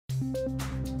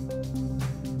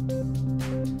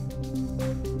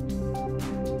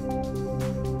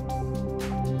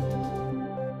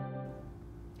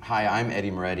Hi, I'm Eddy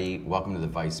Moretti. Welcome to the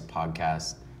Vice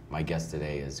podcast. My guest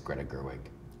today is Greta Gerwig.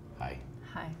 Hi.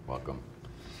 Hi. Welcome.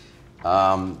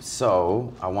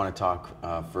 So I want to talk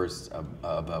first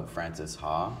about Frances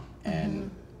Ha and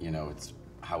it's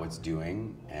how it's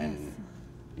doing, and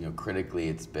critically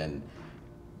it's been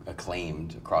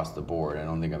acclaimed across the board. I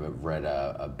don't think I've ever read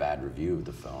a bad review of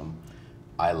the film.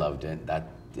 I loved it.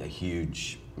 That's a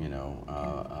huge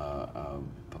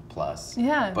plus.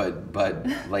 Yeah. But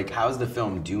like, how's the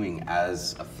film doing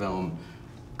as a film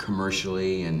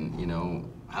commercially, and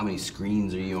how many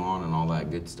screens are you on and all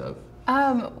that good stuff?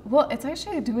 Well, it's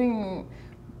actually doing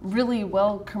really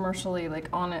well commercially, like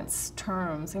on its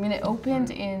terms. I mean, it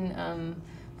opened in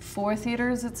 4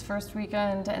 theaters its first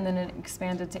weekend, and then it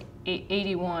expanded to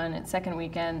 81 its second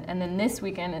weekend, and then this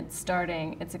weekend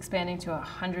it's expanding to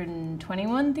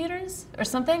 121 theaters or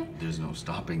something. There's no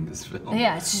stopping this film.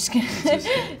 Yeah, it's just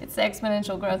it's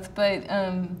exponential growth,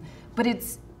 but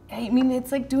it's, I mean,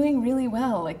 it's like doing really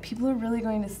well. Like, people are really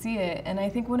going to see it, and I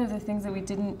think one of the things that we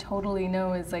didn't totally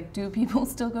know is, like, do people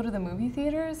still go to the movie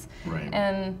theaters? Right.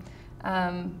 And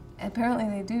apparently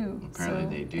they do.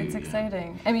 Apparently they do. It's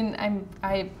exciting. I mean,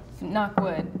 I knock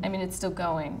wood. I mean, it's still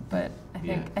going, but I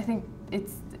think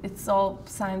it's all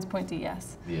signs point to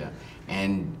yes. Yeah,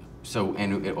 and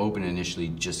it opened initially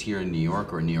just here in New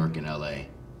York, or New York and LA?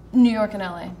 New York and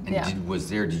LA. And yeah.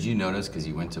 Did you notice, because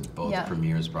you went to both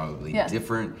premieres, probably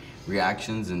different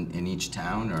reactions in each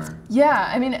town, or? Yeah,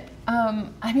 I mean,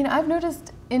 I've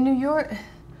noticed in New York.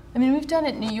 I mean, we've done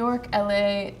it in New York,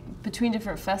 LA, between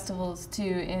different festivals too,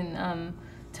 in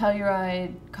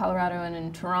Telluride, Colorado, and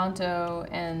in Toronto,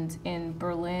 and in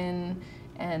Berlin,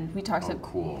 and we talked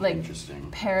cool. like Interesting.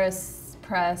 Paris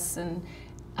press, and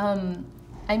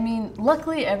I mean,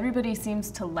 luckily everybody seems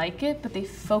to like it, but they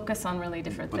focus on really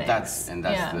different things. That's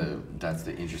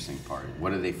the interesting part.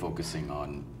 What are they focusing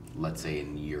on? Let's say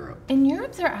in Europe. In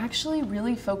Europe, they're actually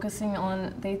really focusing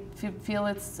on. They feel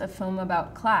it's a film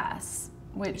about class,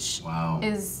 which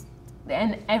is,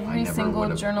 and every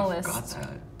single journalist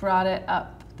brought it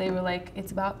up. They were like,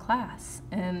 it's about class.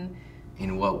 And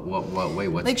in what way?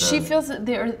 What's like, she feels that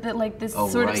that like this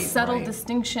sort of subtle right.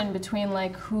 distinction between,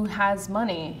 like, who has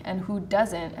money and who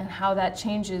doesn't, and how that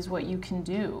changes what you can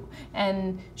do.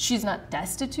 And she's not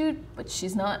destitute, but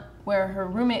she's not where her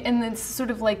roommate, and it's sort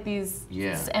of like these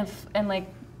and like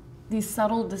these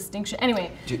subtle distinctions. Anyway,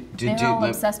 they're all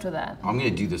obsessed with that. I'm going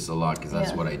to do this a lot, because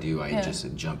that's what I do. I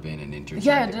just jump in and interject.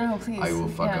 Yeah, no, please. I will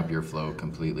fuck up your flow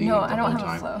completely. No, the I don't whole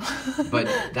have time. a flow.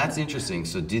 But that's interesting.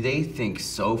 So do they think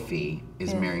Sophie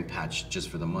is marrying Patch just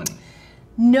for the money?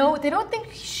 No, they don't think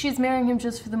she's marrying him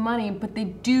just for the money, but they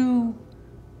do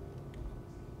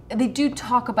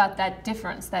talk about that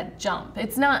difference, that jump.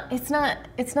 It's not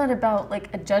about,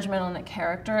 like, a judgment on the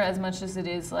character as much as it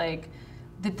is, like,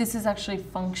 that this is actually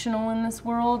functional in this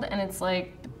world, and it's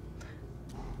like,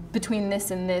 between this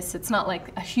and this, it's not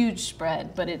like a huge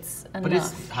spread, but it's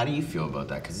enough. But how do you feel about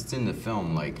that? Because it's in the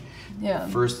film, like,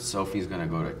 first Sophie's gonna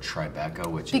go to Tribeca,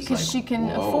 which because is like, she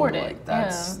can afford it. Like,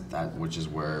 that's which is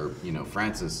where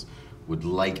Frances would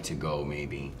like to go,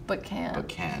 maybe, but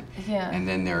can't. Yeah. And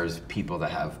then there's people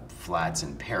that have flats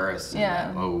in Paris,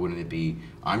 and wouldn't it be,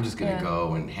 I'm just gonna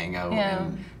go and hang out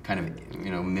and kind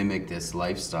of mimic this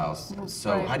lifestyle.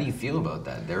 So how do you feel about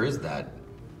that? There is that.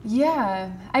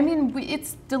 Yeah, I mean,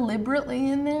 it's deliberately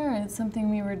in there. It's something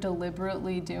we were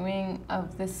deliberately doing,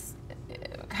 of this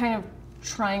kind of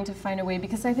trying to find a way,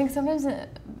 because I think sometimes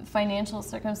financial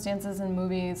circumstances in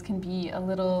movies can be a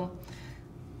little,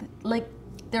 like,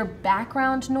 they're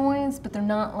background noise, but they're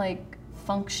not, like,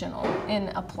 functional in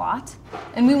a plot.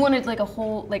 And we wanted, like, a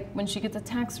whole, like, when she gets a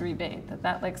tax rebate,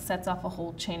 that like sets off a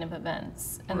whole chain of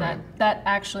events, and that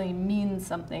actually means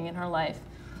something in her life.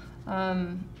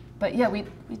 But yeah, we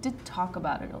did talk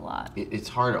about it a lot. It's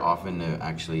hard often to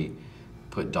actually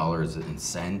put dollars and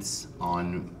cents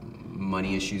on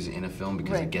money issues in a film,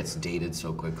 because it gets dated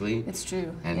so quickly. It's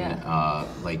true. And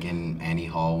like in Annie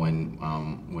Hall, when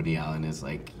Woody Allen is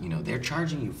like, they're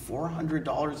charging you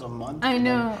 $400 a month. I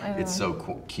know. It's so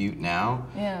cute now.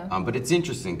 Yeah. But it's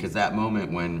interesting, because that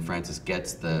moment when Frances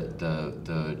gets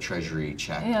the treasury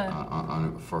check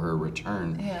for her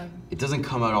return, it doesn't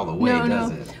come out all the way,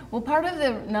 does it? Well, part of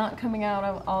the not coming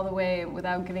out all the way,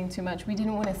 without giving too much, we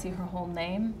didn't want to see her whole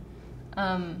name.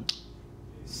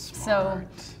 So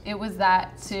it was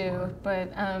that too,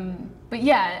 but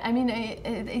yeah, I mean,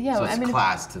 So it's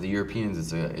class to the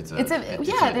Europeans. It's an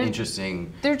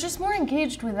interesting. They're just more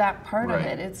engaged with that part of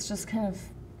it. It's just kind of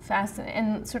fascinating,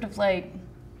 and sort of like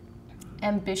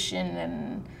ambition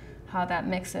and how that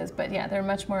mixes. But yeah, they're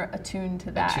much more attuned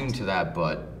to that. Attuned to that,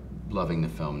 but loving the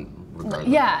film regardless.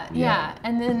 Yeah.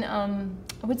 And then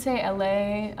I would say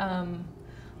LA,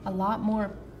 a lot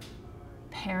more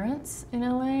parents in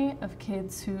LA of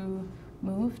kids who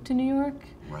moved to New York.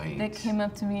 Right. They came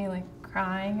up to me like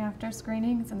crying after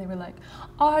screenings, and they were like,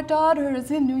 "Our daughter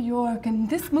is in New York, and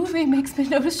this movie makes me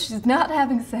notice she's not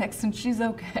having sex and she's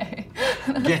okay."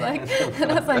 And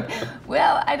I was like,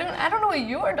 well, I don't know what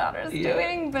your daughter's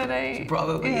doing, but she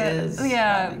probably is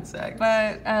having sex.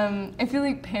 But I feel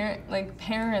like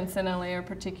parents in LA are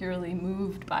particularly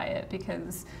moved by it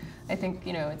because I think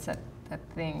it's that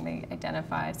thing they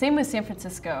identify. Same with San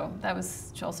Francisco. That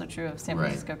was also true of San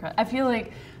Francisco. I feel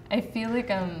like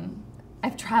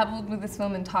I've traveled with this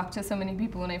film and talked to so many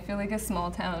people, and I feel like a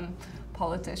small town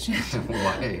politician.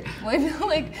 Why? Well, I feel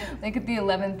like at the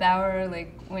 11th hour,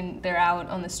 like when they're out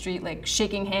on the street, like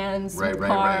shaking hands with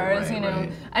cars.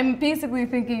 Right. I'm basically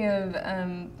thinking of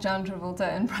John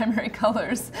Travolta in Primary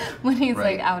Colors when he's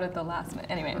like out at the last minute.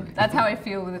 Anyway, that's how I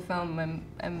feel with the film.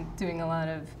 I'm doing a lot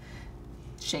of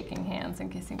shaking hands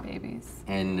and kissing babies.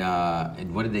 And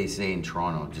what did they say in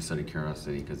Toronto, just out of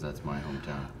curiosity, because that's my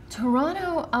hometown?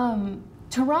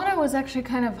 Toronto was actually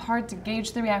kind of hard to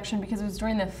gauge the reaction because it was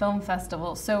during the film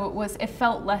festival, so it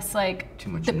felt less like too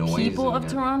much the noise people of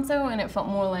Toronto, and it felt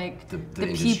more like the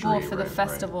people for the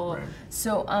festival. Right.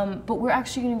 So, but we're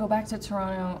actually going to go back to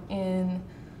Toronto in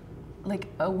like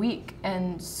a week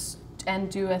and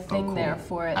do a thing there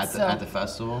for it. At the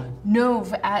festival? No,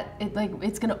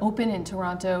 it's going to open in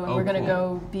Toronto, and we're going to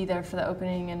go be there for the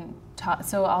opening and talk.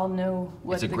 So I'll know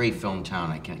what. It's a great film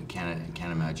town. I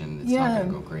can't imagine it's not going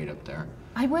to go great up there.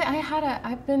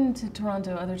 I've been to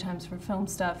Toronto other times for film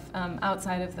stuff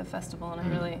outside of the festival, and I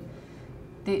really.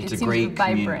 It seems great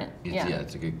vibrant.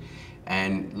 It's a good.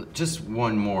 And just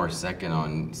one more second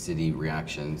on city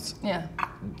reactions. Yeah.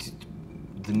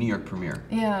 The New York premiere.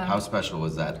 Yeah. How special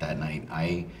was that night?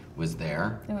 I was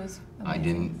there. It was amazing. I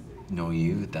didn't know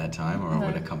you at that time, or I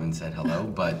would have come and said hello.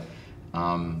 But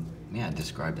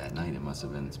describe that night. It must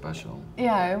have been special.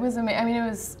 Yeah, it was amazing. I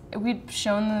mean, we'd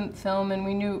shown the film, and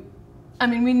we knew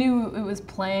it was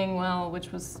playing well,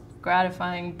 which was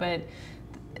gratifying. But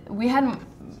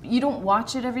you don't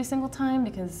watch it every single time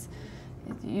because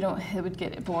it would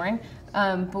get boring.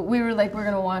 But we were like, we're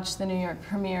gonna watch the New York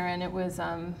premiere, and it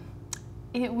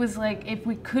was like if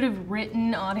we could have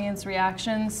written audience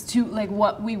reactions to like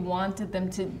what we wanted them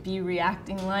to be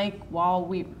reacting like while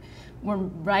we were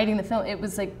writing the film, it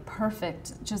was like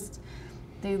perfect. Just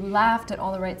they laughed at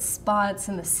all the right spots,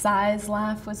 and the size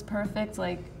laugh was perfect.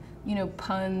 Like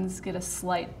puns get a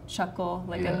slight chuckle,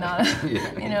 like a not,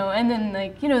 and then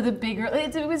like the bigger.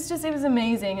 It was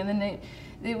amazing. And then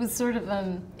it was sort of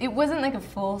it wasn't like a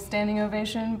full standing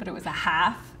ovation, but it was a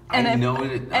half. And I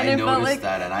noticed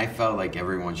that, and I felt like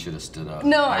everyone should have stood up.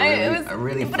 No, I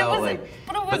really felt like,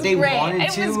 but they wanted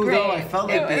to, though. I felt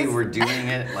like they were doing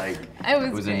it like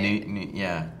it was great.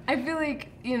 I feel like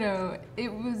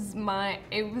it was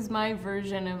my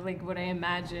version of like what I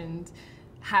imagined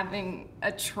having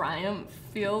a triumph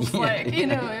feels like.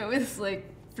 It was like.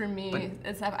 For me,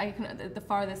 the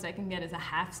farthest I can get is a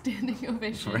half standing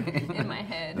ovation in my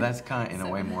head. That's kind of, in a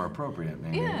way, more appropriate,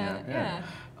 maybe. Yeah.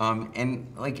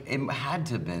 And like it had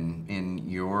to have been in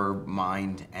your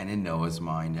mind and in Noah's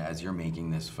mind as you're making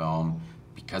this film,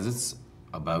 because it's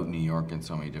about New York in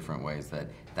so many different ways,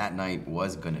 that night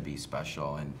was going to be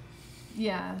special. And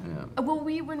yeah. Well,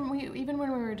 even when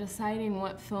we were deciding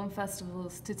what film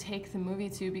festivals to take the movie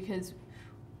to, because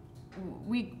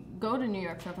we go to New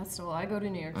York Film Festival. I go to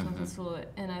New York Film Festival,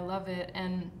 and I love it.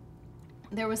 And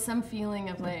there was some feeling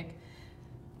of like,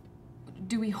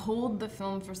 do we hold the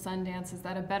film for Sundance? Is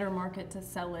that a better market to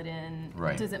sell it in?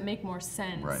 Right. Does it make more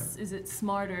sense? Right. Is it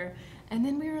smarter? And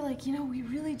then we were like, we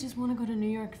really just want to go to New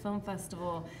York Film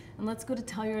Festival, and let's go to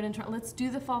Telluride and Toronto. Let's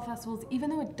do the fall festivals, even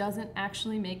though it doesn't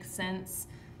actually make sense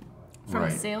from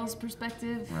a sales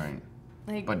perspective. Right.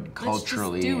 Like, but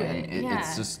culturally, let's just do it.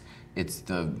 It's just. It's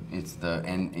the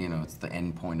end, it's the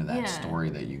end point of that story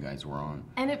that you guys were on.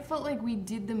 And it felt like we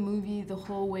did the movie the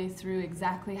whole way through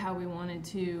exactly how we wanted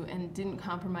to, and didn't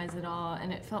compromise at all.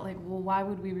 And it felt like, well, why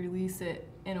would we release it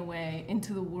in a way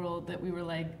into the world that we were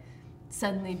like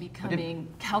suddenly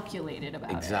becoming calculated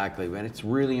about Exactly, and it's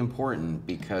really important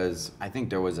because I think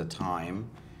there was a time,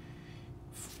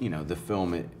 the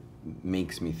film, it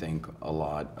makes me think a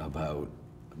lot about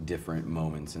different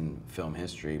moments in film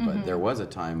history, but there was a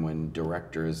time when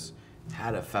directors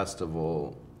had a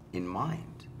festival in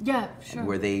mind. Yeah, sure.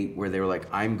 Where they were like,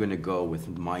 I'm going to go with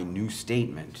my new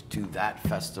statement to that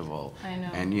festival. I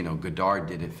know. And Godard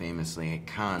did it famously at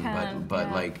Cannes,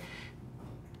 but like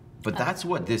But that's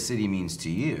what this city means to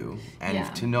you,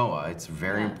 and to Noah, it's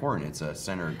very important. It's a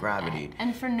center of gravity.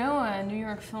 And for Noah, New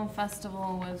York Film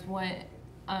Festival was what,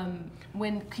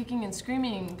 when Kicking and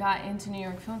Screaming got into New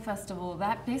York Film Festival,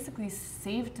 that basically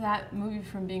saved that movie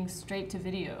from being straight to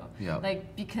video. Yeah.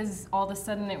 Like, because all of a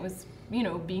sudden it was, you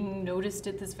know, being noticed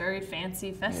at this very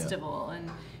fancy festival, and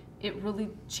it really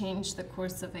changed the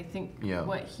course of, I think,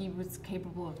 what he was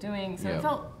capable of doing. So it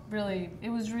felt really,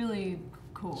 it was really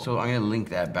cool. So I'm going to link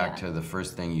that back to the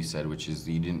first thing you said, which is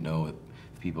you didn't know if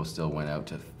people still went out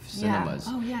to cinemas.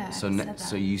 Oh yeah.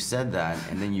 So you said that,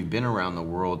 and then you've been around the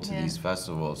world to these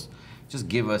festivals. Just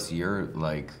give us your,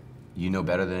 like, you know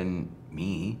better than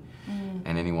me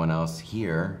and anyone else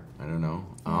here. I don't know.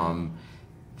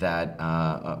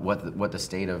 What the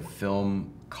state of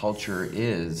film culture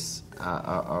is,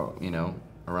 you know,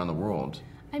 around the world.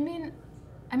 I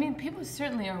mean, people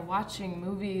certainly are watching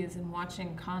movies and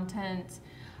watching content.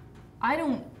 I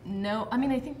don't know. I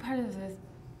mean, I think part of the,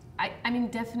 I mean,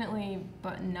 definitely,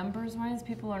 but numbers-wise,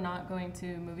 people are not going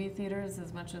to movie theaters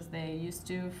as much as they used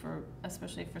to, for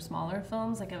especially for smaller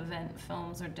films. Like event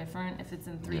films are different if it's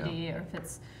in 3D or if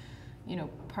it's, you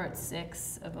know, part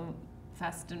 6 of a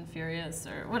Fast and Furious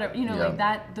or whatever. You know, like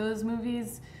that. Those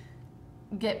movies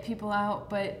get people out.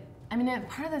 But I mean,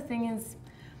 part of the thing is,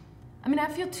 I mean, I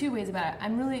feel two ways about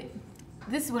it.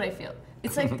 This is what I feel.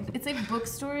 It's like it's like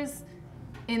bookstores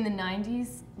in the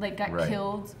 90s like got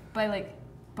killed by like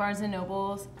Barnes and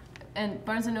Noble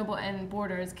and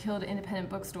Borders killed independent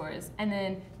bookstores, and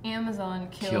then Amazon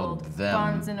killed them.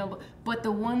 Barnes and Noble. But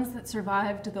the ones that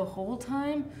survived the whole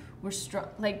time were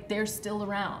like they're still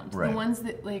around. The ones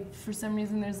that, like, for some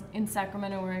reason, there's in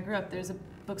Sacramento where I grew up, there's a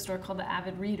bookstore called the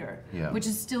Avid Reader, which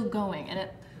is still going, and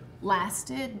it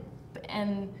lasted,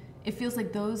 and it feels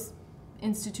like those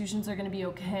institutions are going to be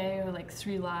okay, or like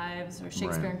Three Lives or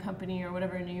Shakespeare and Company or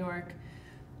whatever in New York.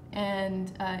 And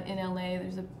in LA,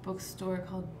 there's a bookstore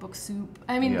called Book Soup.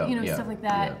 I mean, you know, stuff like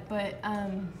that. But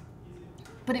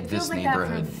it feels like that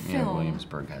for film.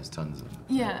 Williamsburg has tons of.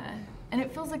 And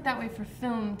it feels like that way for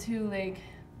film too. Like,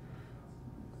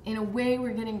 in a way,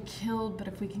 we're getting killed, but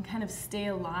if we can kind of stay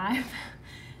alive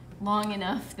long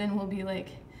enough, then we'll be like,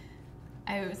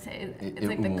 I would say, it's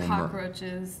like the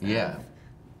cockroaches.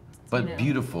 But, you know,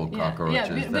 beautiful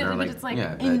cockroaches that are like, it's like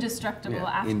indestructible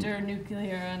after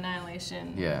nuclear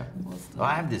annihilation. Well,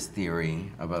 I have this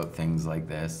theory about things like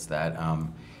this, that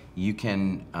you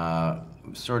can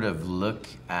sort of look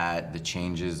at the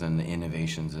changes and the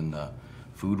innovations in the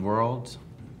food world,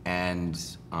 and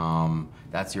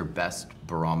that's your best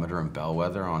barometer and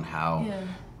bellwether on how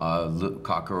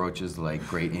cockroaches, like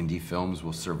great indie films,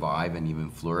 will survive and even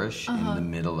flourish in the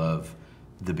middle of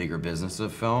the bigger business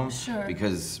of film.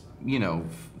 Because, you know,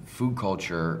 food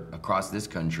culture across this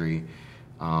country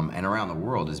and around the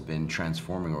world has been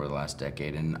transforming over the last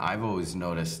decade. And I've always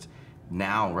noticed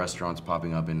now restaurants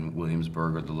popping up in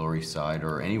Williamsburg or the Lower East Side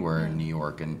or anywhere in New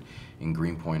York and in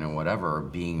Greenpoint and whatever, are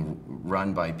being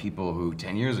run by people who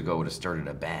 10 years ago would have started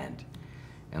a band.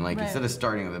 And like, instead of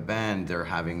starting with a band, they're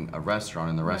having a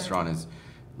restaurant, and the restaurant is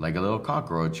like a little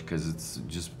cockroach, because it's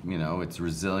just, you know, it's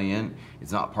resilient,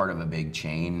 it's not part of a big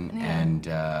chain, and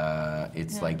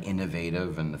it's like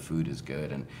innovative, and the food is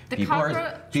good, and the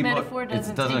cockroach metaphor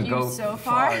doesn't take you so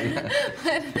far.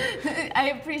 But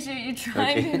I appreciate you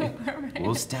trying to.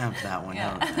 We'll stamp that one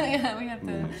out. We have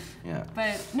to.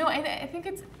 But no, I think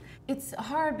it's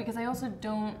hard, because I also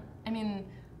don't. I mean,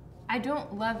 I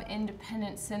don't love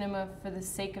independent cinema for the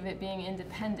sake of it being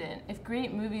independent. If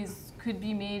great movies could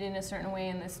be made in a certain way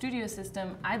in the studio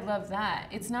system, I'd love that.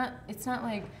 It's not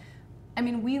like, I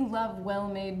mean, we love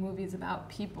well-made movies about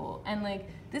people, and like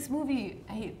this movie,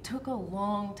 it took a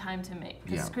long time to make.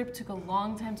 The script took a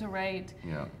long time to write.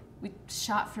 We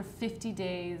shot for 50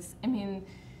 days. I mean,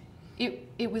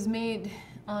 it was made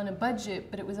on a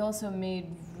budget, but it was also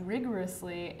made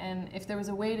rigorously, and if there was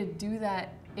a way to do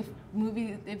that,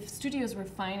 if studios were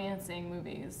financing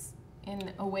movies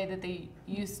in a way that they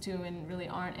used to and really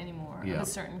aren't anymore, of a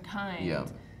certain kind,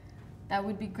 that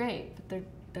would be great, but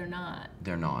they're not.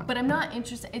 They're not. But I'm not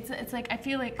interested. It's like, I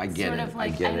feel like I get sort it. of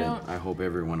like, I get it. I hope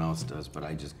everyone else does, but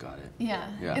I just got it.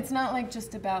 It's not like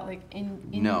just about like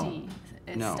indie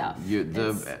stuff.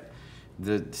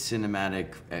 The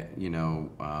cinematic, you know,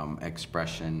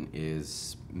 expression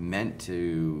is meant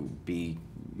to be,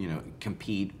 you know,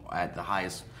 compete at the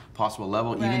highest possible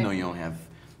level, even though you only have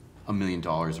 $1 million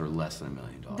or less than $1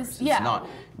 million. It's yeah. not.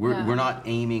 We're not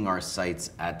aiming our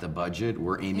sights at the budget.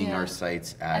 We're aiming our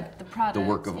sights at the product, the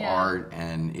work of art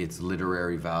and its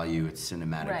literary value, its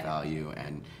cinematic value,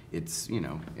 and its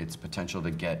its potential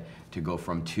to go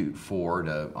from 4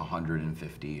 to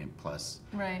 150 and plus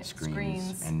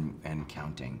screens and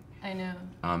counting. I know.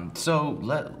 So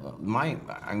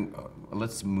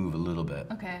let's move a little bit,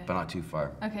 but not too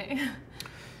far. Okay.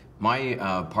 My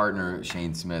partner,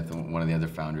 Shane Smith, one of the other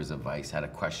founders of Vice, had a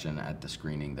question at the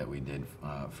screening that we did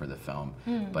for the film,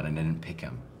 but I didn't pick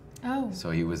him. Oh. So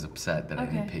he was upset that I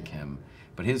didn't pick him.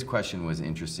 But his question was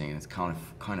interesting, and it's kind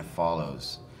of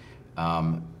follows.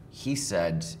 He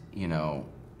said,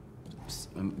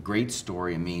 great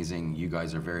story, amazing. You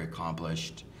guys are very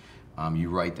accomplished.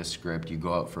 You write the script, you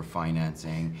go out for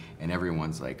financing, and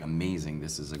everyone's like, amazing.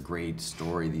 This is a great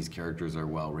story. These characters are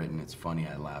well written. It's funny.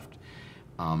 I laughed.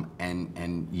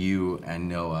 And you and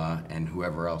Noah and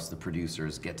whoever else, the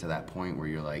producers, get to that point where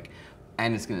you're like,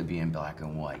 and it's going to be in black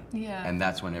and white. Yeah. And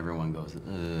that's when everyone goes,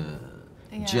 ugh,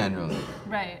 generally.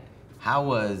 Right. How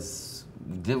was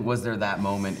there that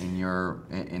moment in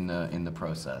the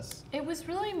process? It was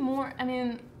really more, I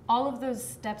mean, all of those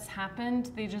steps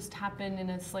happened. They just happened in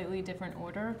a slightly different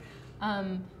order.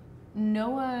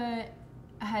 Noah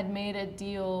had made a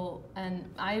deal, and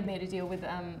I had made a deal with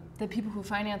the people who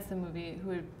financed the movie.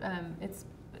 It's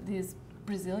these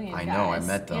Brazilian guys. I know, I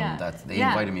met them. Yeah. They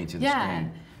invited me to the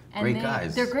screen. Great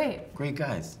guys. They're great. Great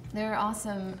guys. They're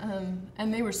awesome,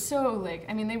 and they were so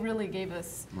they really gave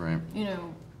us,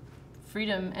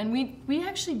 freedom. And we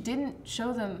actually didn't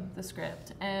show them the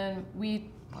script, and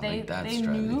they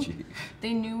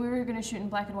knew we were going to shoot in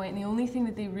black and white, and the only thing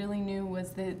that they really knew was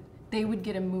that they would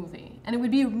get a movie, and it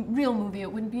would be a real movie.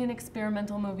 It wouldn't be an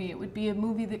experimental movie. It would be a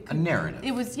movie that could, a narrative.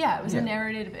 It was a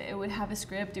narrative. It would have a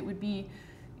script. It would be,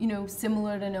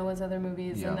 similar to Noah's other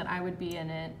movies, and that I would be in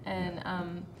it,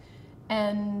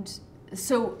 and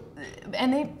so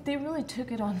they really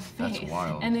took it on faith. That's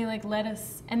wild. And they let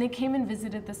us, and they came and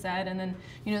visited the set, and then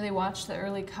they watched the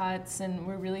early cuts and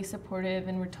were really supportive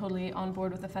and were totally on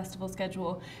board with the festival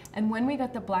schedule. And when we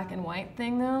got the black and white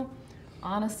thing though,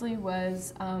 honestly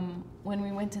was when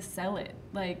we went to sell it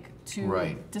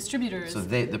to distributors. So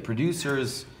the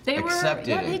producers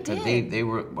accepted it, but they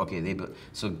were okay.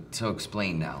 So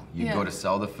explain now. You go to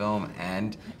sell the film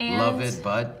and love it,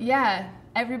 but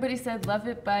everybody said love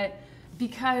it, but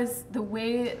because the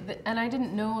way and I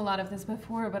didn't know a lot of this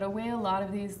before, but a way a lot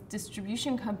of these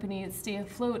distribution companies stay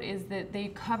afloat is that they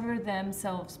cover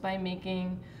themselves by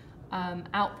making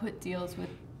output deals with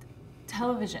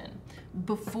television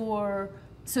before,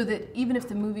 so that even if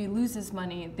the movie loses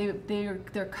money,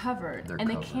 they're covered.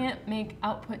 They can't make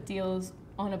output deals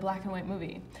on a black and white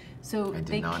movie, so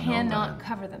they cannot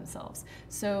cover themselves.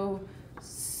 So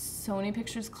Sony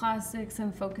Pictures Classics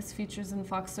and Focus Features and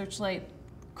Fox Searchlight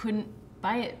couldn't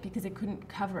buy it because they couldn't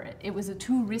cover it. It was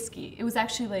too risky. It was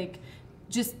actually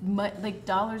just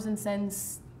dollars and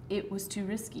cents. It was too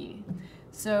risky.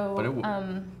 So.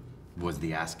 But was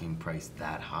the asking price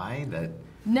that high?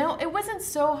 No, it wasn't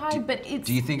so high, but it's.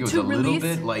 Do you think it was a little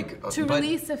bit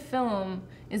release a film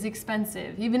is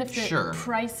expensive, even if the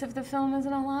price of the film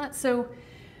isn't a lot. So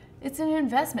it's an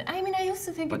investment. I mean, I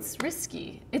also think it's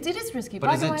risky. It is risky.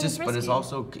 But is it just? But it's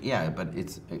also But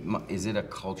is it a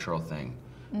cultural thing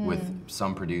with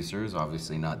some producers?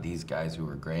 Obviously, not these guys who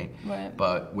are great. Right.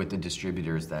 But with the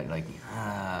distributors that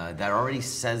that already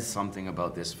says something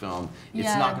about this film.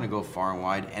 It's not going to go far and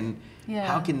wide. And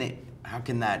how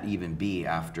can that even be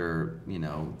after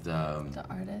the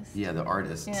artist? Yeah, the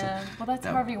artist. Yeah. Well, that's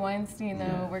Harvey Weinstein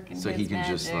though, working. So he can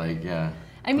magic. Just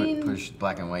push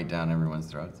black and white down everyone's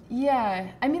throats. Yeah.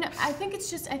 I mean, I think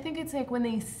it's when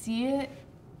they see it,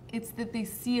 it's that they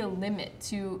see a limit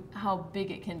to how big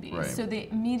it can be. Right. So they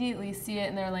immediately see it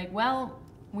and they're like, well,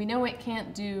 we know it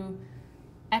can't do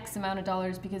X amount of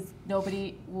dollars because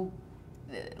nobody will,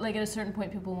 at a certain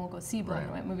point, people won't go see black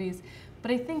and white movies.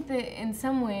 But I think that in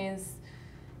some ways,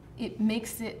 it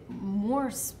makes it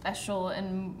more special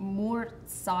and more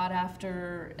sought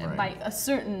after by a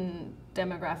certain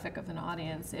demographic of an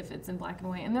audience if it's in black and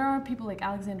white. And there are people like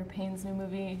Alexander Payne's new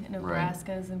movie,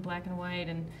 Nebraska, is in black and white,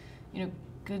 and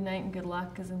Good Night and Good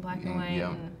Luck is in black and white.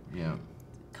 And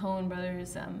Coen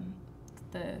Brothers,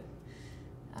 the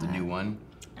new one.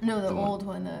 No, the old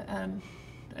one.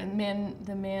 The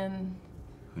man.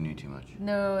 Who knew too much?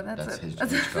 No, that's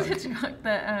Hitchcock.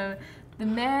 The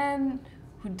man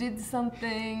who did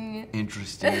something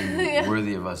interesting,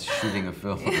 worthy of us shooting a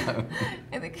film about.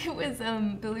 I think it was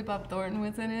Billy Bob Thornton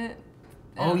was in it.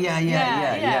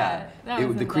 Yeah. That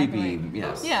was the creepy,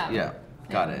 yes. Yeah.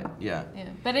 Got it. Yeah.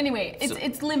 But anyway,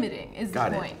 it's limiting is the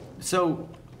point. So,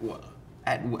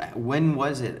 when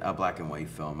was it a black and white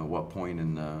film? At what point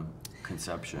in the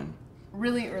conception?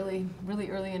 Really early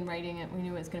in writing it, we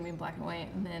knew it was going to be in black and white.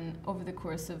 And then over the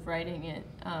course of writing it,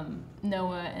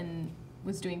 Noah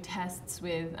was doing tests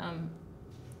with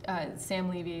Sam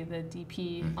Levy, the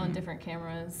DP, on different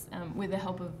cameras, with the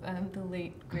help of the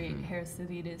late, great Harris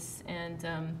Savides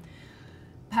and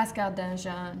Pascal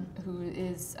Danjean, who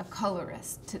is a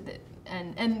colorist.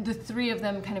 And the three of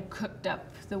them kind of cooked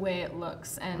up the way it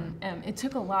looks. And it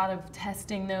took a lot of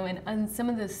testing, though, and some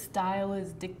of the style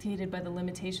is dictated by the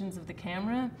limitations of the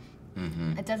camera.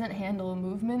 It doesn't handle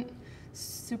movement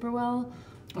super well.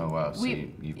 Oh wow! So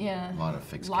you a lot of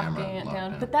fixed camera locking it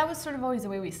down. But that was sort of always the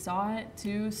way we saw it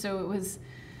too. So it was,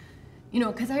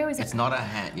 because I always. It's not a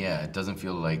hand. Yeah, it doesn't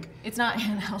feel like. It's not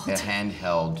handheld. A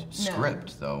handheld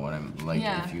script, though. What I'm like,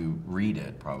 if you read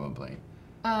it, probably.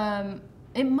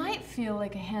 It might feel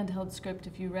like a handheld script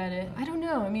if you read it. I don't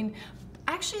know. I mean,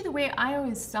 actually, the way I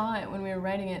always saw it when we were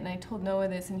writing it, and I told Noah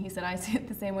this, and he said I see it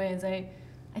the same way. As I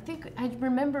think I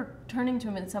remember turning to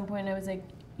him at some point, and I was like,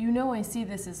 I see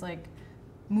this as like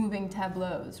moving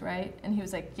tableaus, right? And he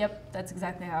was like, yep, that's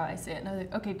exactly how I see it. And I was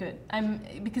like, okay, good.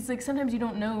 Because like sometimes you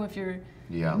don't know if you're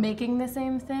making the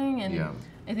same thing. And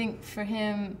I think for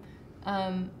him,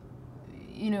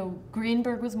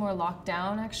 Greenberg was more locked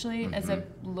down actually as a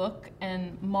look,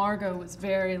 and Margot was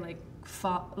very like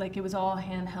it was all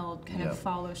handheld kind of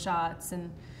follow shots,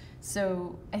 and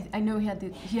so I know he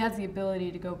has the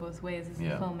ability to go both ways as a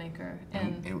filmmaker.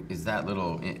 And is that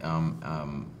little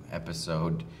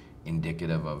episode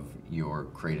indicative of your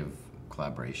creative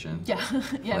collaboration?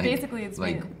 Yeah, basically it's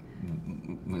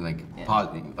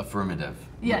affirmative.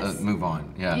 Yes. Move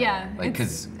on. Yeah. Yeah. Like,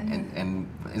 cause, and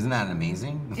isn't that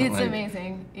amazing? It's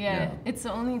amazing. Yeah. It's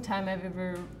the only time I've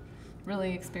ever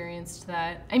really experienced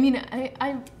that. I mean,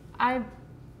 I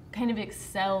kind of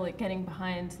excel at getting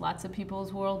behind lots of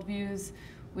people's worldviews,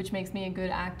 which makes me a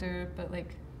good actor, but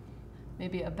like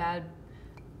maybe a bad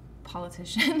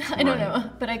politician. I don't know,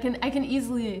 but I can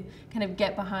easily kind of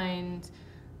get behind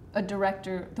a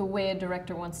director, the way a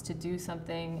director wants to do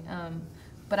something,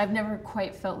 but I've never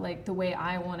quite felt like the way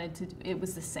I wanted to do it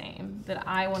was the same, that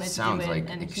I wanted to do it. Sounds like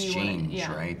and exchange,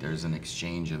 right? There's an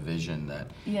exchange of vision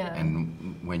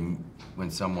and when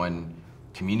someone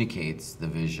communicates the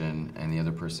vision and the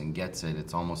other person gets it,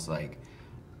 it's almost like,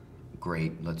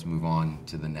 great, let's move on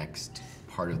to the next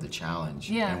part of the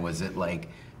challenge. And was it like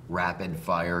rapid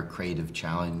fire creative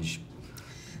challenge,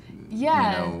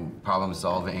 problem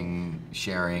solving,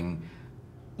 sharing?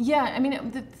 I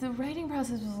mean, the writing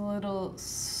process was a little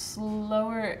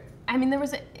slower. I mean,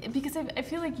 because I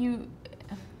feel like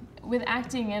with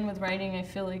acting and with writing, I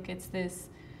feel like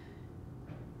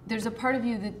there's a part of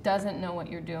you that doesn't know what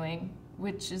you're doing,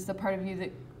 which is the part of you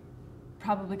that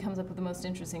probably comes up with the most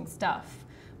interesting stuff.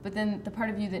 But then the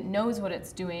part of you that knows what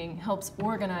it's doing helps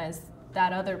organize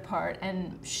that other part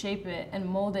and shape it and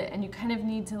mold it, and you kind of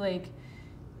need to like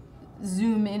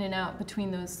zoom in and out between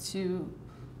those two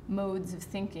modes of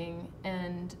thinking.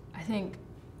 And I think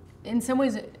in some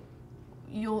ways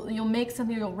you'll make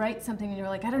something, you'll write something, and you're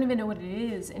like, I don't even know what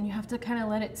it is, and you have to kind of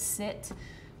let it sit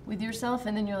with yourself,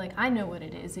 and then you're like, I know what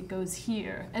it is, it goes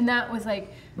here. And that was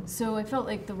like, so I felt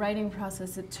like the writing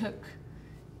process, it took,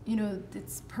 you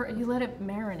let it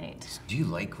marinate. Do you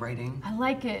like writing? I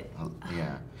like it.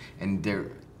 Yeah. And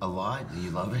do you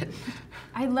love it?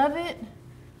 I love it.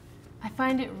 I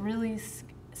find it really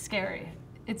scary.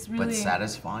 It's really... But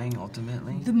satisfying,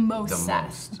 ultimately? The most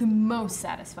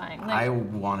satisfying. Like, I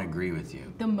want to agree with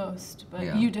you. The most,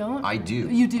 but you don't? I do.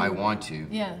 You do? I want to.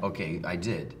 Yeah. Okay, I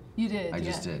did. You did, I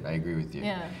just did. I agree with you.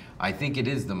 Yeah. I think it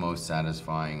is the most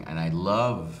satisfying, and I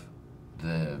love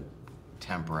the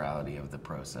temporality of the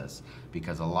process,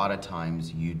 because a lot of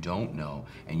times you don't know,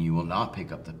 and you will not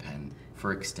pick up the pen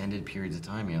for extended periods of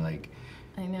time. You're like,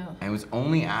 I know. And it was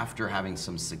only after having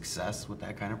some success with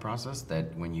that kind of process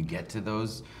that when you get to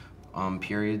those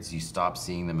periods, you stop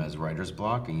seeing them as writer's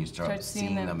block, and you start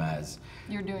seeing them as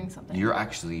you're doing something. You're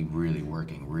actually really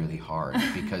working really hard,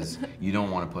 because you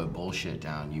don't want to put bullshit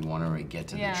down. You want to get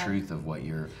to the truth of what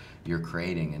you're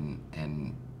creating,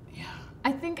 and yeah.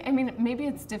 I think, I mean, maybe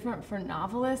it's different for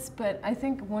novelists, but I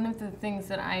think one of the things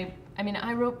that I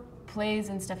wrote plays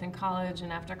and stuff in college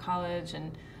and after college,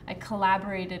 and I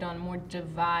collaborated on more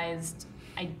devised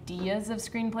ideas of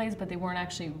screenplays, but they weren't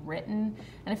actually written.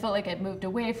 And I felt like I'd moved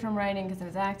away from writing because I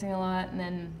was acting a lot,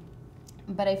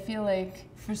 but I feel like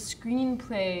for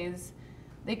screenplays,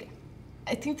 like,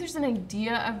 I think there's an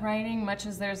idea of writing much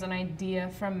as there's an idea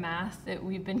from math that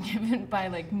we've been given by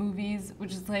like movies,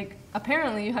 which is like,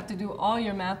 apparently you have to do all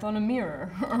your math on a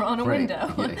mirror or on a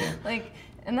window. Yeah. Like,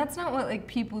 And that's not what like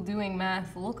people doing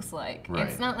math looks like. Right.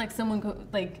 It's not like someone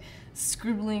like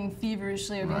scribbling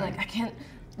feverishly or being like, I can't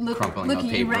look Crumpling at up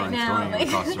you paper right and now. throwing it Like,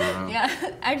 across the room.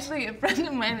 yeah, actually, a friend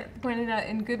of mine pointed out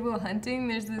in Good Will Hunting,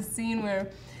 there's this scene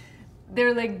where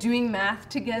they're like doing math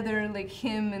together, like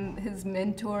him and his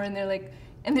mentor, and they're like,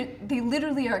 and they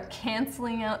literally are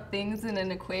canceling out things in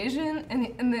an equation.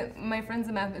 And my friend's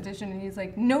a mathematician, and he's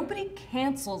like, nobody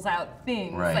cancels out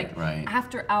things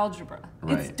after algebra.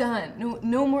 Right. It's done.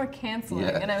 No more canceling.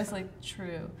 Yeah. And I was like,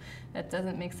 true. That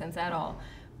doesn't make sense at all.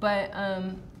 But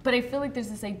I feel like there's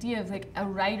this idea of like a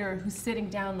writer who's sitting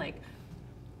down like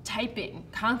typing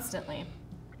constantly,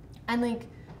 and like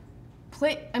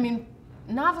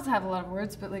novels have a lot of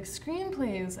words, but like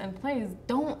screenplays and plays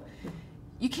don't.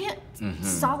 You can't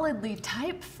solidly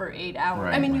type for 8 hours.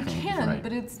 Right, I mean, you can, right.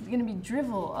 but it's going to be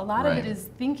drivel. A lot of it is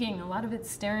thinking. A lot of it's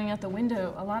staring out the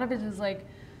window. A lot of it is like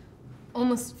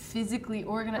almost physically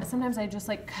organized. Sometimes I just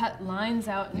like cut lines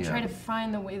out and try to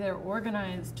find the way they're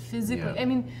organized physically. I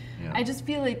mean, I just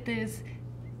feel like this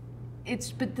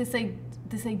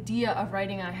idea of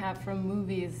writing I have from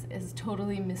movies is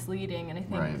totally misleading, and I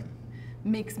think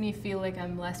makes me feel like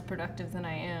I'm less productive than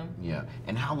I am. Yeah.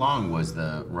 And how long was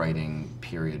the writing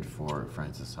period for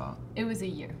Frances Ha? It was a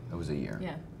year. It was a year.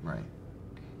 Yeah. Right.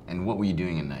 And what were you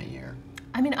doing in that year?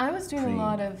 I mean, I was doing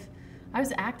I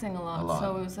was acting a lot,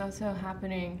 so it was also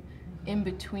happening in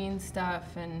between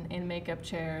stuff and in makeup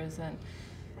chairs, and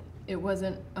it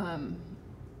wasn't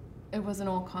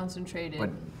all concentrated.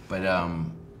 But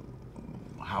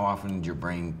how often did your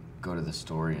brain go to the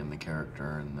story and the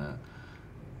character and the?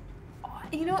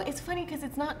 You know, it's funny because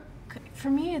it's not, for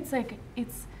me, it's like,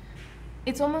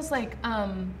 it's almost like,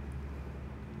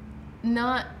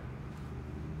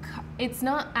 it's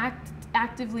not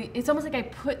actively, it's almost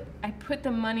like I put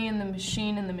the money in the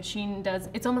machine and the machine does,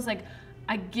 it's almost like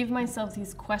I give myself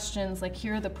these questions, like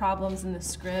here are the problems in the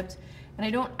script, and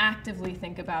I don't actively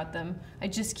think about them. I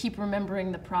just keep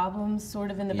remembering the problems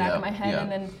sort of in the back of my head,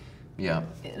 and then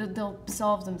they'll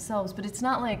solve themselves, but it's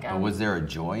not like. But was there a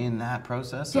joy in that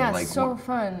process? Yeah, like, so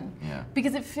fun. Yeah.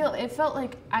 Because it felt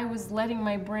like I was letting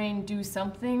my brain do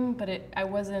something, but I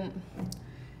wasn't.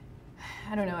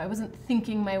 I don't know. I wasn't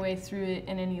thinking my way through it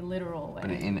in any literal way.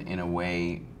 But in a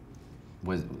way,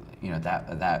 was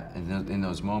that in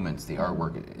those moments, the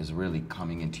artwork is really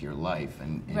coming into your life,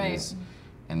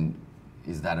 and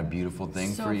is that a beautiful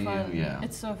thing for you? Fun. Yeah.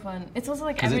 It's so fun. It's also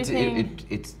like everything.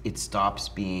 It stops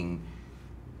being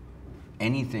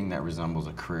anything that resembles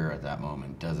a career at that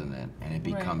moment, doesn't it? And it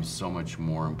becomes so much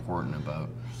more important about.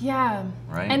 Yeah.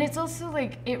 Right. And it's also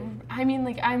like I mean,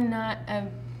 like I'm not a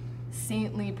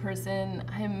saintly person.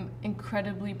 I'm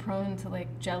incredibly prone to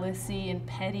like jealousy and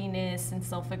pettiness and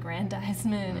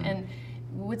self-aggrandizement. And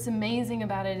what's amazing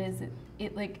about it is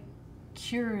it like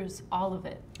cures all of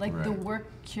it. Like the work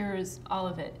cures all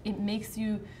of it. It makes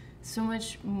you so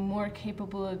much more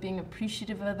capable of being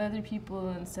appreciative of other people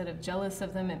instead of jealous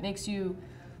of them. It makes you,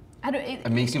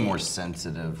 it makes you more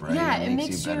sensitive, right? Yeah, it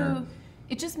makes you better.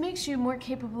 It just makes you more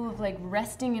capable of like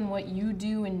resting in what you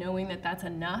do and knowing that that's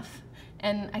enough.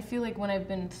 And I feel like when I've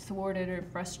been thwarted or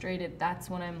frustrated, that's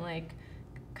when I'm like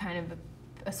kind of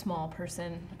a small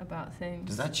person about things.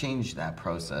 Does that change that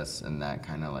process and that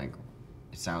kind of like,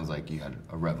 it sounds like you had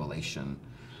a revelation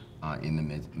in the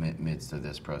midst of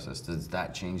this process. Does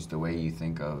that change the way you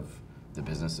think of the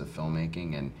business of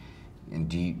filmmaking? And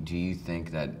do you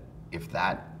think that if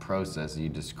that process you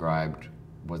described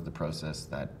was the process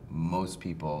that most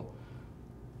people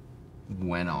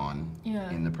went on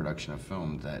in the production of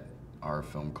film, that our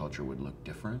film culture would look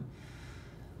different?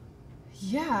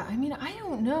 Yeah, I mean, I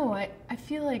don't know. I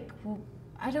feel like,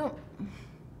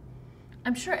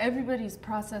 I'm sure everybody's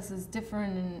process is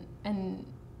different,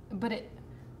 but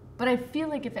I feel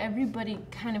like if everybody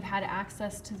kind of had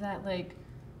access to that like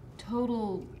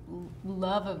total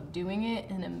love of doing it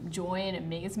and joy and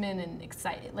amazement and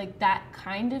excitement, like that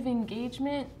kind of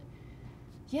engagement,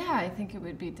 yeah, I think it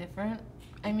would be different.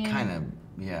 I mean,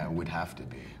 it would have to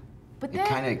be. But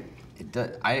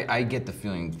I get the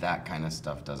feeling that kind of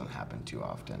stuff doesn't happen too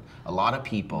often. A lot of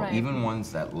people, even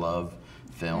ones that love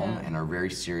film and are very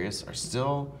serious, are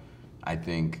still, I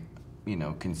think,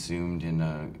 consumed in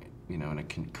a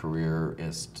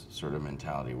careerist sort of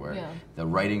mentality where the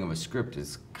writing of a script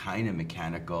is kind of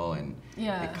mechanical and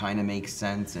it kind of makes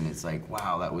sense and it's like,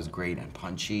 wow, that was great and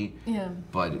punchy. Yeah.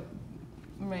 But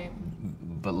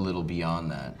little beyond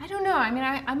that. I don't know. I mean,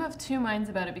 I'm of two minds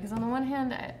about it because on the one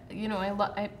hand,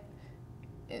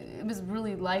 it was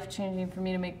really life-changing for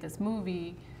me to make this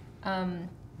movie. And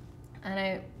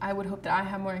I would hope that I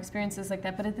have more experiences like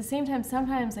that. But at the same time,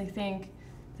 sometimes I think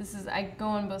I go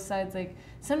on both sides. Like,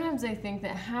 sometimes I think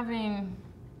that having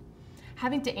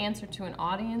to answer to an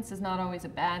audience is not always a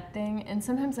bad thing, and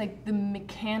sometimes like the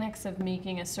mechanics of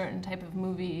making a certain type of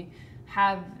movie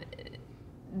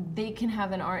they can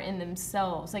have an art in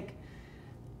themselves. Like,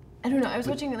 I don't know, I was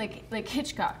watching like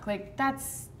Hitchcock, like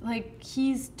that's like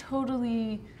he's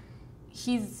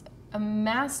a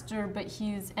master, but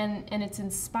and it's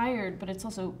inspired, but it's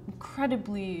also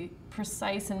incredibly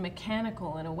precise and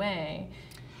mechanical in a way.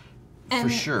 For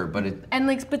sure, but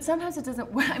but sometimes it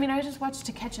doesn't work. I mean, I just watched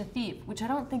To Catch a Thief, which I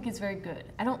don't think is very good.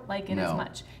 I don't like it as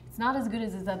much. It's not as good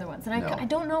as his other ones, and I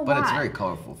don't know why. But it's a very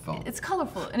colorful film. It's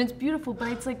colorful and it's beautiful, but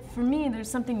it's like, for me, there's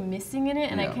something missing in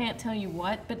it, and I can't tell you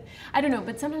what. But I don't know.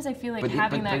 But sometimes I feel like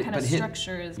having that kind of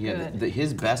structure is good.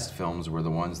 His best films were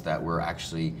the ones that were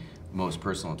actually most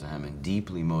personal to him and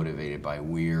deeply motivated by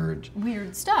weird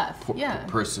stuff,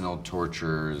 personal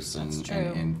tortures,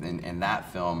 and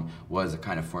that film was a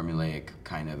kind of formulaic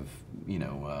kind of, you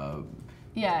know,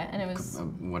 and it was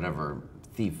whatever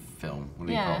thief film. What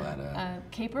do you call that?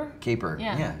 Caper. Caper.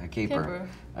 Yeah, a caper.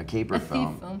 A caper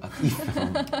film. A thief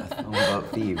film. A film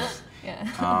about thieves.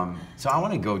 Yeah. So I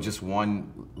want to go just one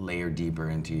layer deeper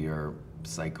into your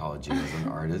psychology as an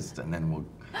artist, and then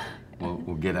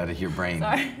we'll get out of your brain.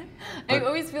 Sorry. I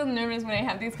always feel nervous when I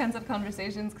have these kinds of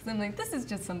conversations, because I'm like, this is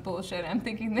just some bullshit I'm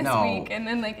thinking this week, and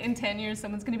then like in 10 years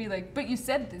someone's going to be like, but you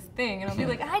said this thing, and I'll be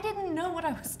like, I didn't know what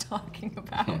I was talking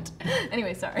about.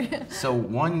 Anyway, sorry. So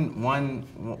one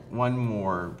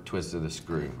more twist of the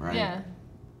screw, right?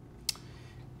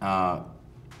 Yeah.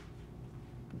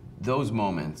 Those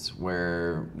moments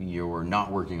where you're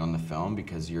not working on the film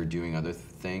because you're doing other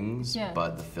things,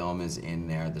 but the film is in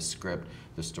there, the script,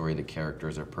 the story, the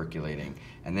characters are percolating,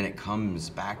 and then it comes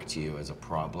back to you as a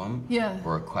problem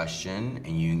or a question,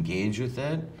 and you engage with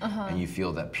it, and you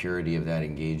feel that purity of that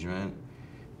engagement.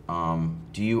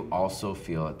 Do you also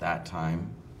feel at that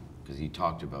time, because you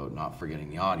talked about not forgetting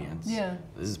the audience,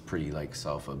 this is pretty like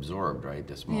self-absorbed, right,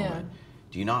 this moment.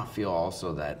 Do you not feel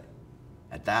also that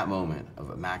at that moment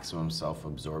of a maximum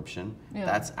self-absorption,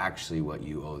 that's actually what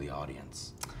you owe the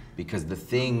audience? Because the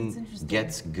thing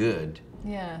gets good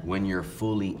when you're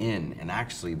fully in, and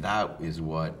actually that is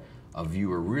what a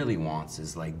viewer really wants,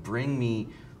 is like, bring me,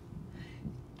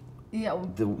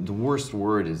 the worst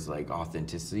word is like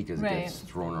authenticity, because it gets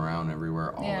thrown around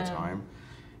everywhere all the time.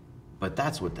 But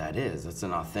that's what that is. That's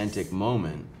an authentic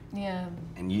moment. Yeah.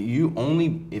 And you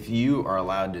only, if you are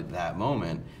allowed to that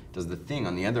moment, does the thing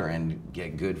on the other end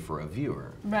get good for a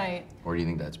viewer? Right. Or do you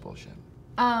think that's bullshit?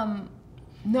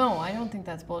 No, I don't think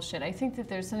that's bullshit. I think that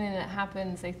there's something that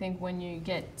happens, I think, when you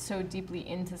get so deeply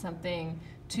into something,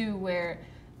 too, where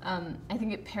I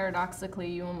think it paradoxically,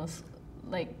 you almost,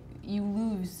 like, you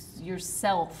lose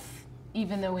yourself,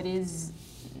 even though it is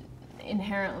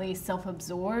inherently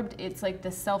self-absorbed. It's like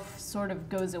the self sort of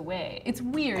goes away. It's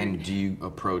weird. And do you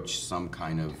approach some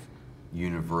kind of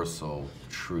universal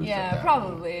truth?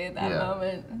 Probably at that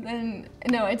moment. Then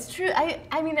no, it's true.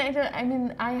 I mean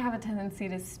I have a tendency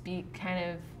to speak kind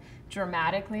of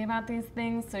dramatically about these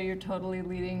things, so you're totally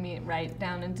leading me right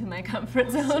down into my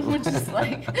comfort zone, which is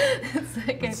like, it's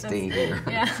like let's stay here.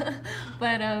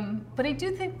 But I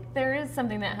do think there is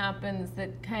something that happens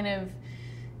that kind of,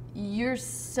 you're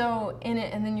so in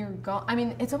it, and then you're gone. I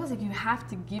mean, it's almost like you have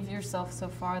to give yourself so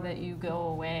far that you go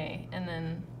away, and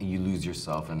then you lose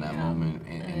yourself in that moment,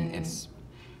 and it's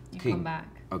you come back.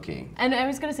 Okay. And I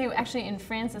was gonna say, actually, in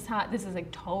Frances Ha, this is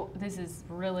like this is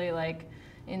really like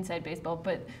inside baseball,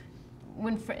 but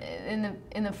when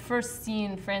in the first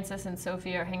scene, Frances and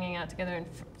Sophie are hanging out together, and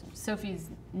Sophie's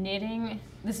knitting.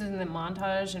 This is in the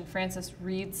montage, and Frances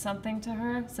reads something to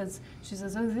her. She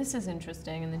says, "Oh, this is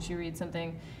interesting," and then she reads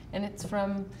something, and it's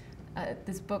from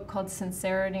this book called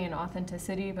Sincerity and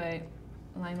Authenticity by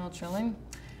Lionel Trilling.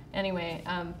 Anyway,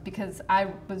 because I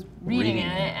was reading it,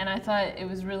 and I thought it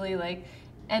was really like,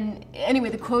 and anyway,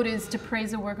 the quote is, "To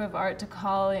praise a work of art,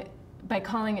 by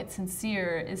calling it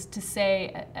sincere, is to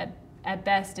say at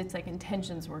best it's like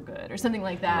intentions were good," or something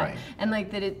like that. Right. And like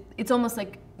that it's almost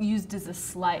like used as a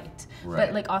slight,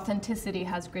 but like authenticity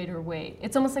has greater weight.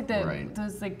 It's almost like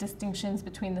those like distinctions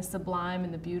between the sublime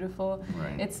and the beautiful.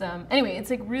 Right. It's anyway, it's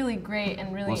like really great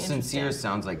and really interesting. Sincere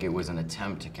sounds like it was an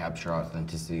attempt to capture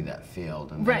authenticity that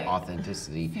failed, and then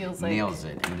authenticity nails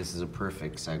it. And this is a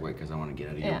perfect segue, because I want to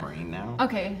get out of your brain now.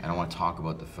 Okay. And I want to talk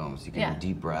about the film, so you can have a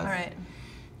deep breath. All right.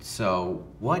 So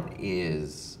what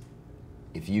is,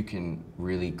 if you can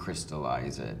really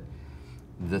crystallize it,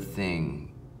 the thing,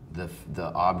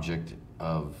 the object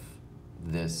of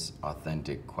this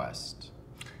authentic quest?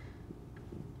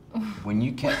 When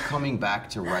you kept coming back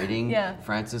to writing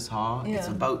Frances Ha, it's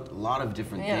about a lot of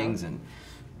different things, and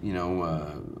you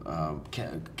know,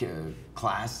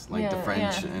 class, like the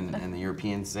French and the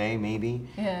Europeans say, maybe.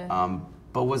 Yeah.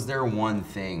 But was there one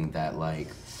thing that like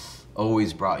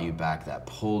always brought you back, that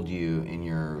pulled you in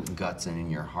your guts and in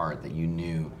your heart, that you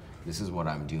knew this is what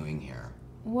I'm doing here?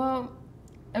 Well,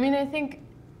 I mean, I think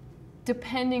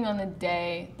depending on the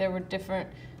day, there were different.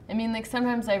 I mean, like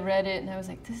sometimes I read it and I was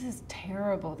like, this is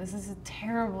terrible. This is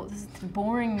a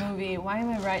boring movie. Why am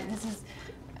I writing?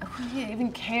 Who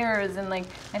even cares? And like,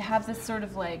 I'd have this sort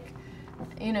of like,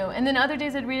 you know, and then other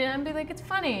days I'd read it and I'd be like, it's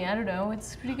funny. I don't know,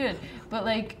 it's pretty good. But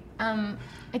like, I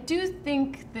do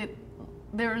think that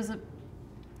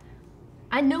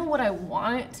I know what I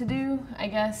want it to do, I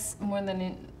guess, more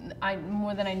than I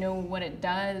know what it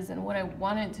does. And what I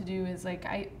want it to do is like,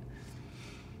 I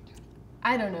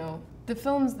don't know. The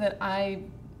films that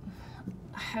I'm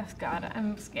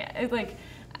scared. It's like,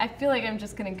 I feel like I'm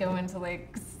just gonna go into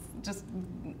like just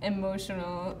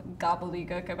emotional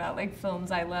gobbledygook about like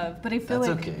films I love. But I feel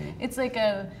That's like okay. it's like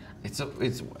it's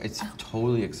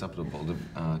totally acceptable to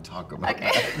talk about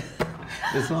that.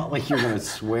 It's not like you're gonna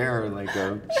swear like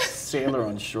a sailor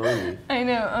on shore leave. I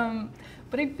know,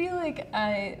 but I feel like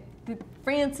that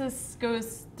Francis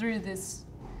goes through this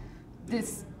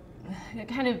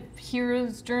kind of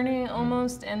hero's journey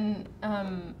almost, and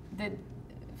that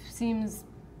seems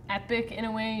epic in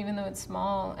a way, even though it's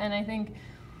small. And I think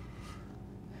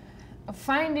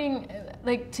finding,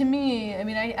 like, to me, I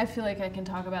mean, I feel like I can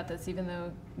talk about this even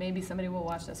though maybe somebody will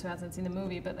watch this who hasn't seen the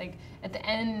movie, but like at the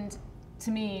end,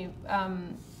 to me,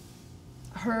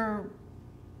 her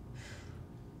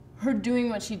doing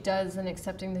what she does and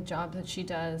accepting the job that she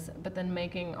does, but then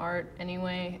making art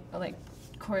anyway, like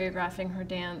choreographing her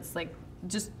dance, like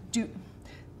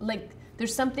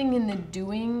there's something in the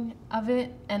doing of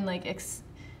it, and like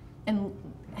and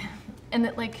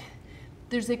that like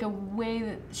there's like a way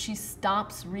that she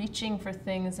stops reaching for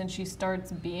things and she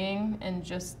starts being and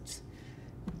just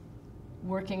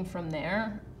working from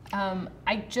there. I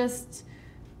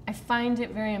find it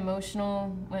very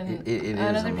emotional when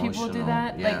other people do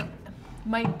that. Yeah.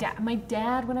 Like my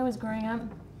dad, when I was growing up,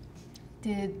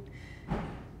 did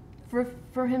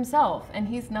for himself, and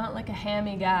he's not like a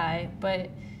hammy guy, but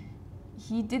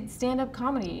he did stand-up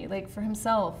comedy like for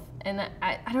himself, and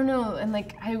I don't know, and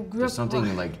like I grew There's up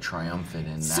something like triumphant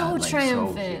in that, so like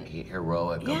triumphant, so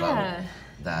heroic about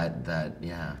that,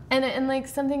 yeah. And like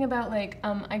something about like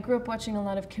I grew up watching a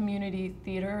lot of community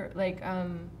theater, like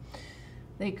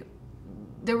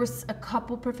there was a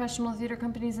couple professional theater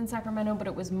companies in Sacramento, but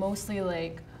it was mostly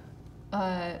like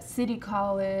City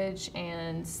College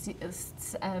and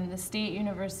the State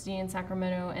University in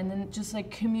Sacramento, and then just like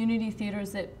community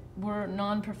theaters that were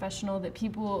non-professional, that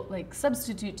people like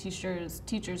substitute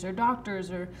teachers or doctors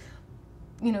or,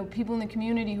 you know, people in the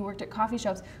community who worked at coffee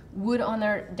shops would on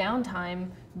their downtime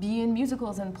be in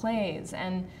musicals and plays.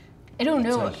 And I don't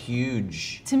know. It's a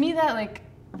huge, to me that like,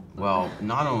 well,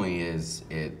 not only is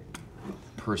it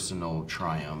personal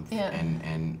triumph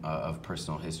and of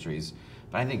personal histories,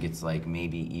 but I think it's like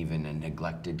maybe even a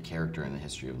neglected character in the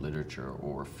history of literature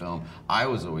or film. I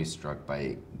was always struck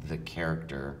by the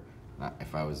character.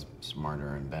 If I was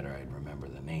smarter and better, I'd remember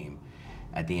the name.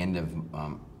 At the end of,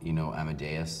 you know,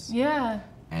 Amadeus. Yeah.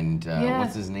 And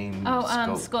what's his name?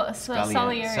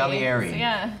 Salieri. Salieri.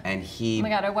 Yeah. And he. Oh my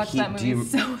God, I watched that movie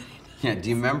so many times. Yeah. Do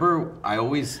you remember?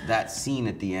 that scene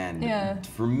at the end. Yeah.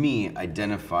 For me,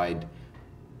 identified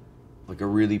like a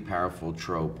really powerful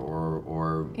trope,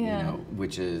 or you know,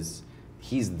 which is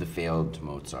he's the failed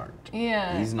Mozart.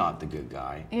 Yeah. He's not the good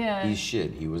guy. Yeah. He's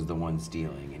shit. He was the one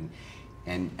stealing,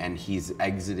 and he's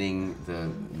exiting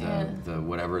the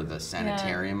whatever, the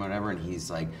sanitarium, whatever, and he's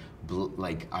like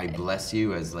I bless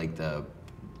you as like the.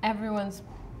 Everyone's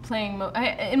playing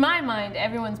in my mind,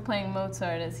 everyone's playing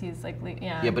Mozart as he's like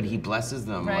Yeah, but he blesses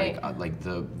them, right. like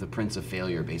the Prince of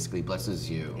Failure basically blesses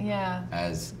you. Yeah.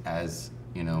 As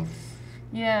you know.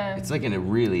 Yeah. It's like in a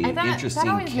really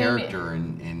interesting character,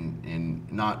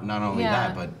 and not only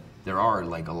that, but there are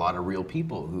like a lot of real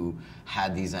people who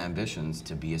had these ambitions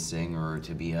to be a singer or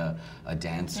to be a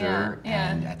dancer,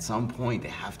 and at some point they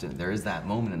have to. There is that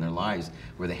moment in their lives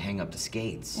where they hang up the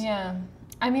skates. Yeah,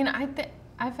 I mean, I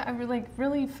like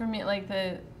really for me like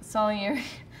the Salieri,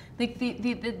 like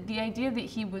the idea that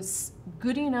he was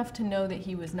good enough to know that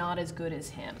he was not as good as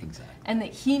him. Exactly. And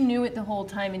that he knew it the whole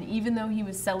time, and even though he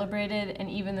was celebrated, and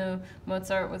even though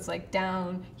Mozart was like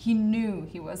down, he knew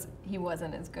he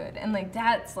wasn't as good. And like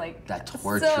that's like that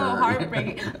torture. So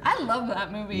heartbreaking. I love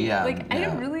that movie. Yeah. Like I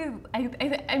didn't really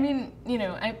I mean, you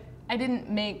know, I didn't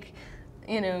make,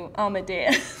 you know,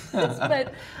 Amadeus.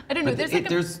 But I don't know,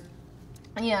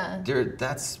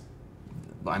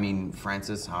 But I mean,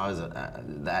 Frances Ha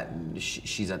is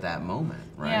she's at that moment,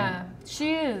 right? Yeah,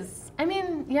 she is. I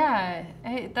mean, yeah,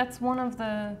 that's one of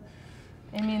the.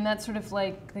 I mean, that's sort of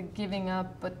like the giving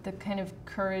up, but the kind of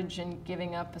courage in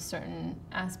giving up a certain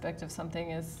aspect of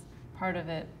something is part of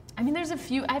it. I mean, there's a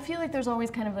few. I feel like there's always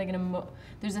kind of like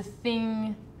there's a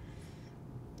thing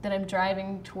that I'm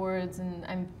driving towards, and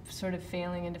I'm sort of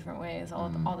failing in different ways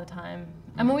all the time.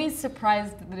 I'm always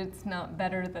surprised that it's not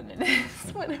better than it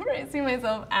is whenever I see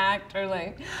myself act or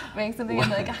like make something. I'm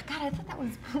like, oh, God, I thought that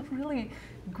was really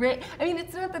great. I mean,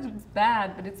 it's not that it's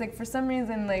bad, but it's like for some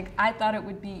reason, like I thought it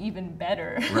would be even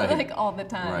better, like all the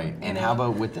time. Right. And how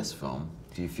about with this film?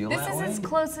 Do you feel that way? This is as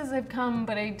close as I've come,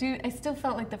 but I still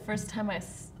felt like the first time I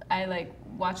like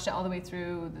watched it all the way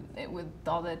through with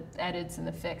all the edits and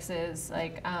the fixes,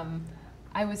 like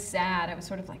I was sad. I was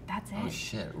sort of like, that's it. Oh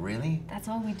shit, really? That's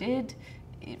all we did?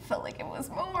 It felt like it was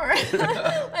more. But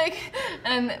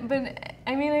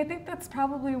I mean, I think that's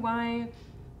probably why,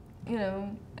 you know,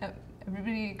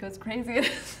 everybody goes crazy at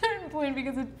a certain point,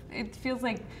 because it feels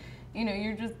like, you know,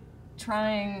 you're just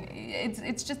trying.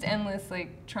 It's just endless,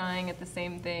 like trying at the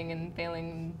same thing and failing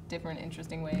in different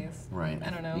interesting ways. Right. I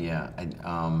don't know. Yeah.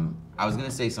 I was gonna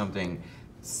say something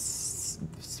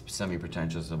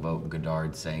semi-pretentious about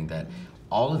Godard, saying that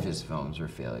all of his films were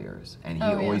failures, and he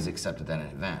always accepted that in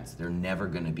advance. They're never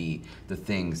going to be the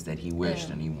things that he wished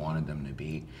and he wanted them to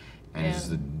be. And it's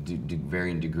just the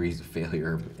varying degrees of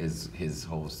failure is his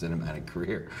whole cinematic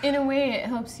career. In a way, it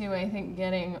helps you, I think,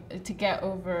 get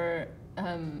over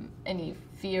any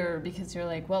fear, because you're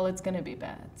like, well, it's going to be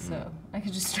bad, so I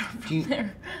could just start from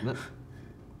there.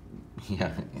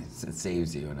 Yeah, it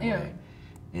saves you in a way,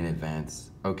 in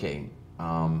advance. Okay.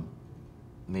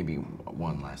 Maybe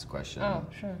one last question. Oh,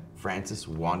 sure. Frances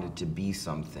wanted to be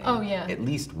something. Oh, yeah. At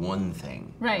least one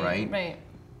thing. Right. Right.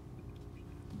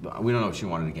 We don't know if she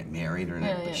wanted to get married or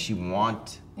not, but she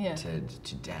wanted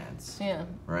to dance. Yeah.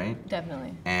 Right?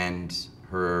 Definitely. And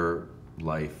her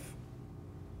life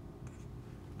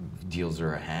deals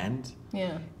her a hand.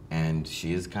 Yeah. And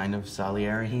she is kind of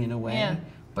Salieri in a way. Yeah.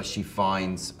 But she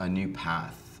finds a new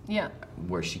path. Yeah.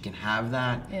 Where she can have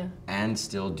that and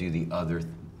still do the other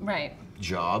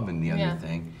job and the other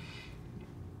thing.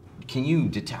 Can you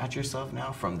detach yourself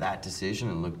now from that decision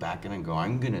and look back at it and go,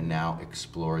 I'm going to now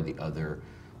explore the other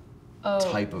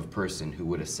type of person who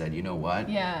would have said, you know what?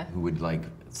 Yeah. Who would like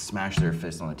smash their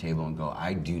fist on the table and go,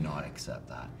 I do not accept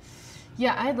that.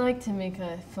 Yeah, I'd like to make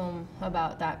a film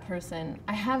about that person.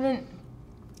 I haven't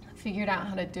figured out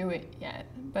how to do it yet,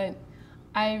 but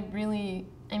I really,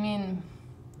 I mean,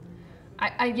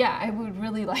 I would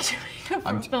really like to make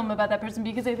a film about that person,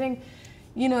 because I think,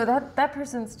 you know, that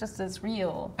person's just as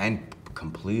real. And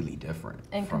completely different.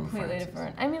 And completely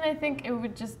different. I mean, I think it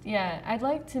would just, I'd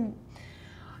like to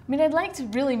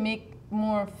really make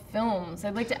more films.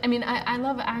 I'd like to, I mean, I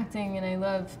love acting, and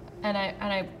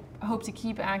I hope to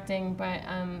keep acting, but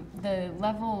the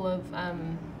level of,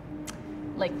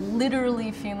 like literally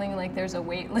feeling like there's a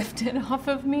weight lifted off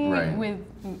of me with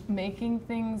making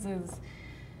things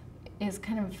is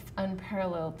kind of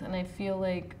unparalleled, and I feel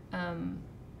like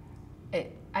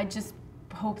I just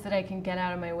hope that I can get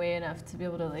out of my way enough to be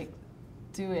able to like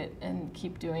do it and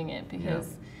keep doing it,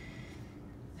 because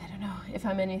I don't know, if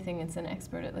I'm anything, it's an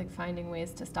expert at like finding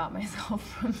ways to stop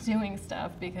myself from doing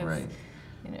stuff, because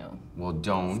you know, well,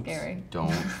 don't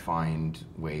find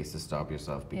ways to stop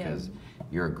yourself, because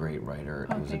you're a great writer.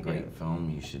 It was a great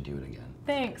film. You should do it again.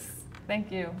 Thanks.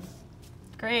 Thank you.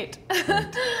 Great.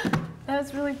 That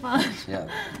was really fun. Yeah,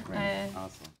 great.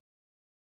 Awesome.